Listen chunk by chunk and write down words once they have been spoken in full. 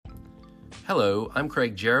Hello, I'm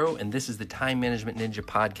Craig Jarrow, and this is the Time Management Ninja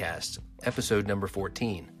Podcast, episode number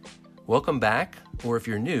 14. Welcome back, or if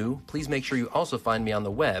you're new, please make sure you also find me on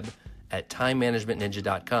the web at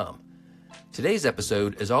timemanagementninja.com. Today's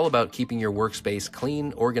episode is all about keeping your workspace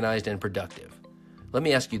clean, organized, and productive. Let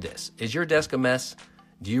me ask you this. Is your desk a mess?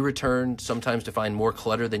 Do you return sometimes to find more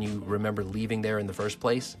clutter than you remember leaving there in the first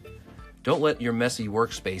place? Don't let your messy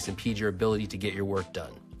workspace impede your ability to get your work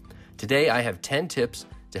done. Today, I have 10 tips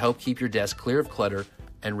to help keep your desk clear of clutter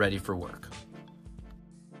and ready for work.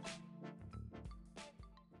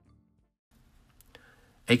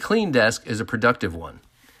 A clean desk is a productive one.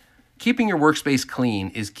 Keeping your workspace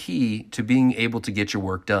clean is key to being able to get your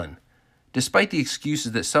work done. Despite the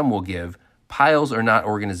excuses that some will give, piles are not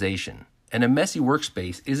organization, and a messy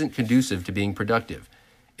workspace isn't conducive to being productive.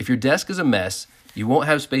 If your desk is a mess, you won't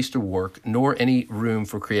have space to work nor any room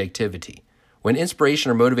for creativity. When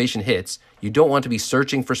inspiration or motivation hits, you don't want to be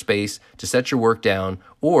searching for space to set your work down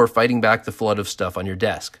or fighting back the flood of stuff on your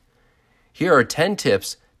desk. Here are 10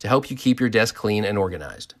 tips to help you keep your desk clean and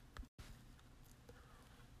organized.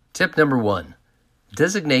 Tip number 1,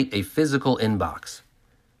 designate a physical inbox.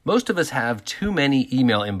 Most of us have too many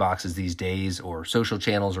email inboxes these days, or social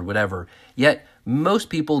channels or whatever, yet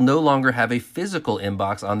most people no longer have a physical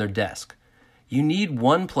inbox on their desk. You need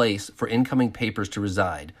one place for incoming papers to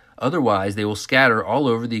reside. Otherwise, they will scatter all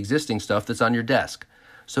over the existing stuff that's on your desk.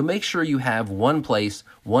 So make sure you have one place,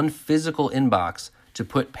 one physical inbox to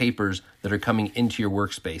put papers that are coming into your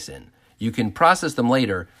workspace in. You can process them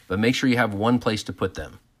later, but make sure you have one place to put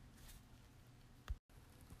them.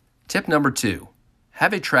 Tip number 2,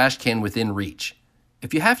 have a trash can within reach.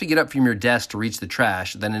 If you have to get up from your desk to reach the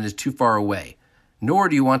trash, then it is too far away. Nor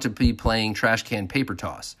do you want to be playing trash can paper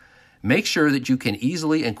toss. Make sure that you can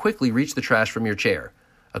easily and quickly reach the trash from your chair.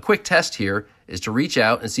 A quick test here is to reach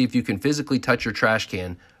out and see if you can physically touch your trash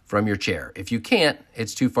can from your chair. If you can't,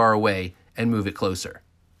 it's too far away, and move it closer.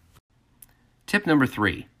 Tip number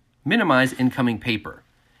 3, minimize incoming paper.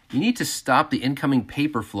 You need to stop the incoming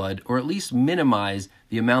paper flood, or at least minimize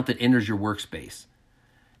the amount that enters your workspace.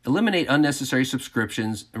 Eliminate unnecessary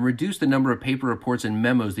subscriptions and reduce the number of paper reports and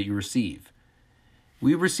memos that you receive.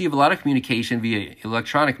 We receive a lot of communication via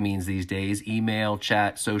electronic means these days, email,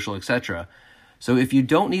 chat, social, etc. So if you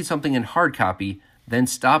don't need something in hard copy, then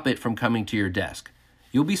stop it from coming to your desk.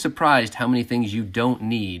 You'll be surprised how many things you don't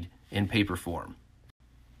need in paper form.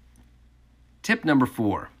 Tip number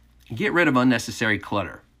 4, get rid of unnecessary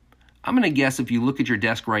clutter. I'm going to guess if you look at your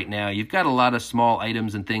desk right now, you've got a lot of small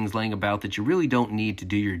items and things laying about that you really don't need to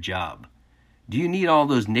do your job. Do you need all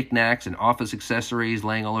those knickknacks and office accessories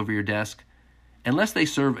laying all over your desk? Unless they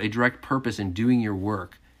serve a direct purpose in doing your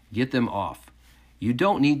work, get them off. You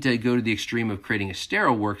don't need to go to the extreme of creating a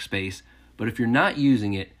sterile workspace, but if you're not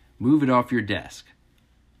using it, move it off your desk.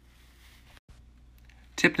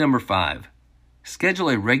 Tip number 5, schedule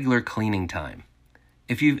a regular cleaning time.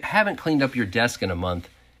 If you haven't cleaned up your desk in a month,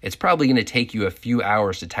 it's probably going to take you a few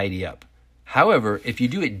hours to tidy up. However, if you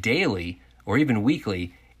do it daily or even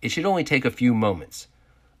weekly, it should only take a few moments.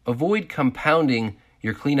 Avoid compounding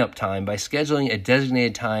your cleanup time by scheduling a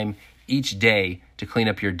designated time each day to clean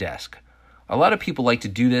up your desk. A lot of people like to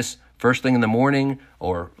do this first thing in the morning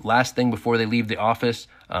or last thing before they leave the office.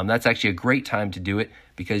 That's actually a great time to do it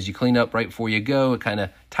because you clean up right before you go. It kind of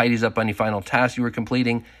tidies up any final tasks you were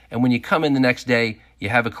completing. And when you come in the next day, you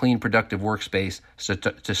have a clean, productive workspace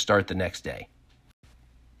to start the next day.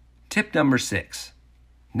 Tip number 6,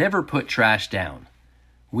 never put trash down.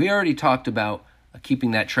 We already talked about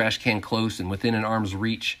keeping that trash can close and within an arm's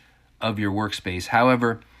reach of your workspace.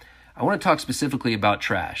 However, I want to talk specifically about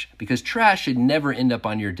trash because trash should never end up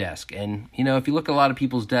on your desk. And, if you look at a lot of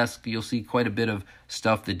people's desks, you'll see quite a bit of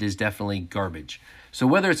stuff that is definitely garbage. So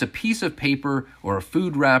whether it's a piece of paper or a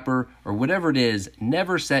food wrapper or whatever it is,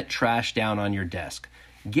 never set trash down on your desk.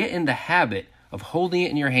 Get in the habit of holding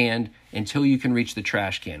it in your hand until you can reach the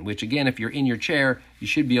trash can, which again, if you're in your chair, you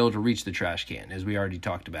should be able to reach the trash can, as we already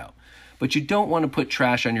talked about. But you don't want to put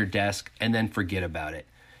trash on your desk and then forget about it.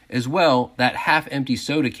 As well, that half-empty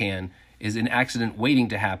soda can is an accident waiting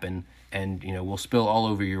to happen and, will spill all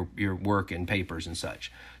over your work and papers and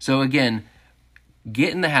such. So again,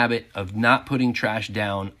 get in the habit of not putting trash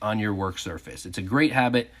down on your work surface. It's a great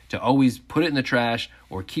habit to always put it in the trash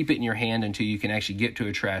or keep it in your hand until you can actually get to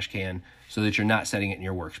a trash can so that you're not setting it in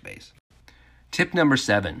your workspace. Tip number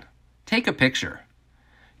 7, take a picture.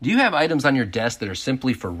 Do you have items on your desk that are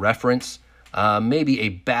simply for reference? Maybe a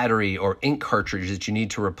battery or ink cartridge that you need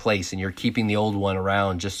to replace and you're keeping the old one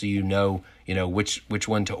around just so you know which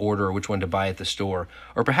one to order or which one to buy at the store,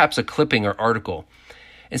 or perhaps a clipping or article.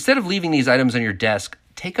 Instead of leaving these items on your desk,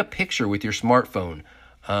 take a picture with your smartphone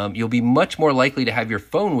You'll be much more likely to have your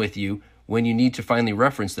phone with you when you need to finally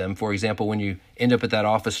reference them. For example, when you end up at that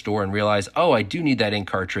office store and realize, oh, I do need that ink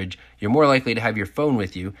cartridge, you're more likely to have your phone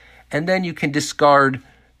with you. And then you can discard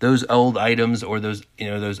those old items or those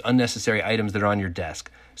unnecessary items that are on your desk.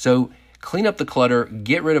 So clean up the clutter,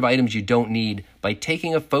 get rid of items you don't need by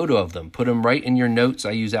taking a photo of them. Put them right in your notes.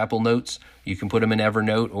 I use Apple Notes. You can put them in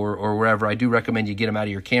Evernote or wherever. I do recommend you get them out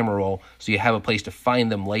of your camera roll so you have a place to find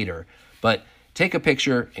them later. But take a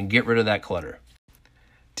picture and get rid of that clutter.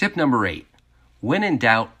 Tip number 8, when in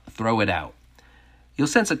doubt, throw it out. You'll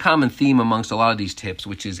sense a common theme amongst a lot of these tips,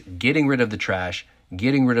 which is getting rid of the trash,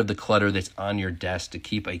 getting rid of the clutter that's on your desk to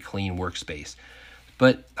keep a clean workspace.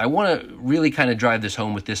 But I want to really kind of drive this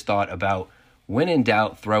home with this thought about when in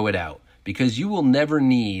doubt, throw it out, because you will never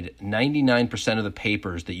need 99% of the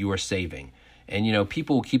papers that you are saving. And,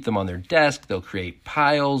 people will keep them on their desk. They'll create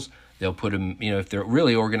piles. They'll put them, if they're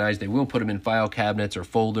really organized, they will put them in file cabinets or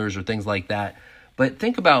folders or things like that. But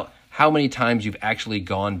think about how many times you've actually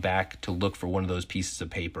gone back to look for one of those pieces of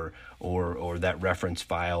paper or that reference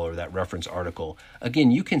file or that reference article.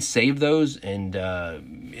 Again, you can save those and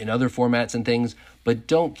in other formats and things, but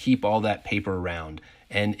don't keep all that paper around.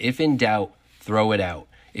 And if in doubt, throw it out.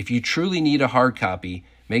 If you truly need a hard copy,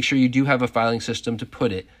 make sure you do have a filing system to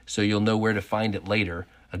put it so you'll know where to find it later.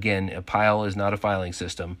 Again, a pile is not a filing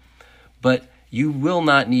system, but you will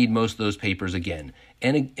not need most of those papers again.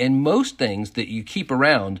 And most things that you keep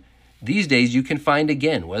around, these days you can find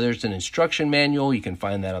again, whether it's an instruction manual, you can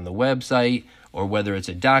find that on the website, or whether it's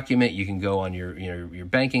a document, you can go on your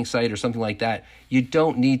banking site or something like that. You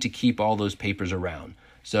don't need to keep all those papers around.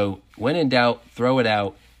 So when in doubt, throw it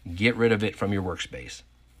out, get rid of it from your workspace.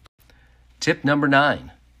 Tip number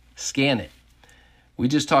 9, scan it. We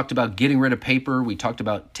just talked about getting rid of paper. We talked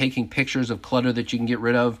about taking pictures of clutter that you can get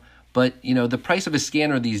rid of. But, the price of a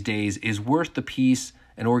scanner these days is worth the peace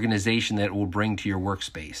and organization that it will bring to your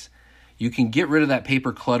workspace. You can get rid of that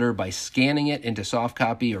paper clutter by scanning it into soft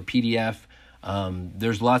copy or PDF.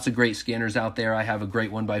 There's lots of great scanners out there. I have a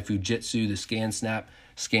great one by Fujitsu. The ScanSnap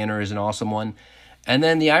scanner is an awesome one. And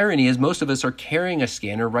then the irony is most of us are carrying a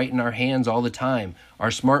scanner right in our hands all the time.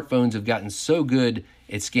 Our smartphones have gotten so good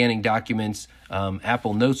at scanning documents.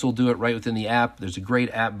 Apple Notes will do it right within the app. There's a great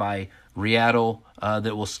app by Riaddle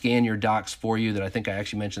that will scan your docs for you that I think I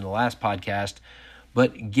actually mentioned in the last podcast.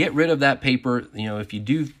 But get rid of that paper. If you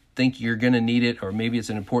do think you're going to need it, or maybe it's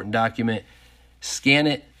an important document, scan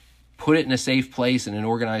it, put it in a safe place, in an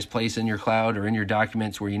organized place in your cloud or in your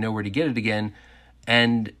documents where you know where to get it again,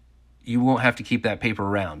 and you won't have to keep that paper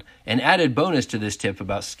around. An added bonus to this tip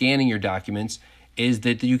about scanning your documents is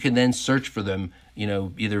that you can then search for them,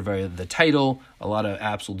 either via the title. A lot of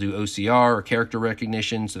apps will do OCR or character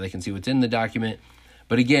recognition so they can see what's in the document.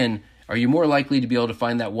 But again, are you more likely to be able to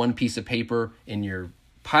find that one piece of paper in your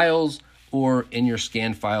piles or in your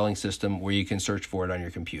scan filing system where you can search for it on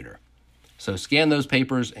your computer? So scan those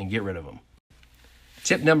papers and get rid of them.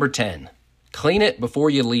 Tip number 10, clean it before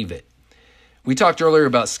you leave it. We talked earlier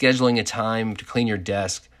about scheduling a time to clean your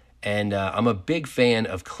desk, and I'm a big fan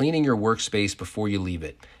of cleaning your workspace before you leave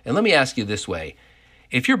it. And let me ask you this way.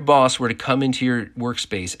 If your boss were to come into your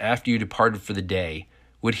workspace after you departed for the day,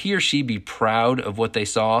 would he or she be proud of what they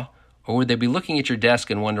saw? Or would they be looking at your desk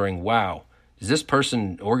and wondering, wow, is this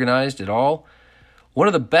person organized at all? One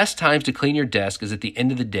of the best times to clean your desk is at the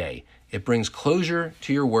end of the day. It brings closure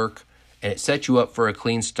to your work, and it sets you up for a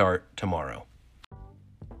clean start tomorrow.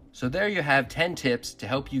 So there you have 10 tips to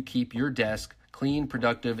help you keep your desk clean,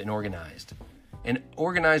 productive, and organized. An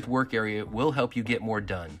organized work area will help you get more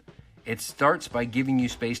done. It starts by giving you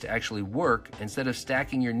space to actually work instead of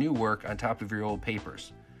stacking your new work on top of your old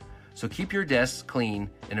papers. So keep your desks clean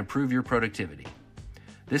and improve your productivity.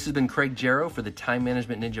 This has been Craig Jarrow for the Time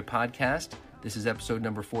Management Ninja podcast. This is episode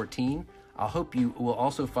number 14. I hope you will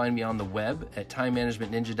also find me on the web at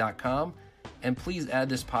timemanagementninja.com, and please add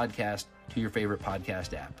this podcast to your favorite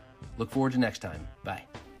podcast app. Look forward to next time. Bye.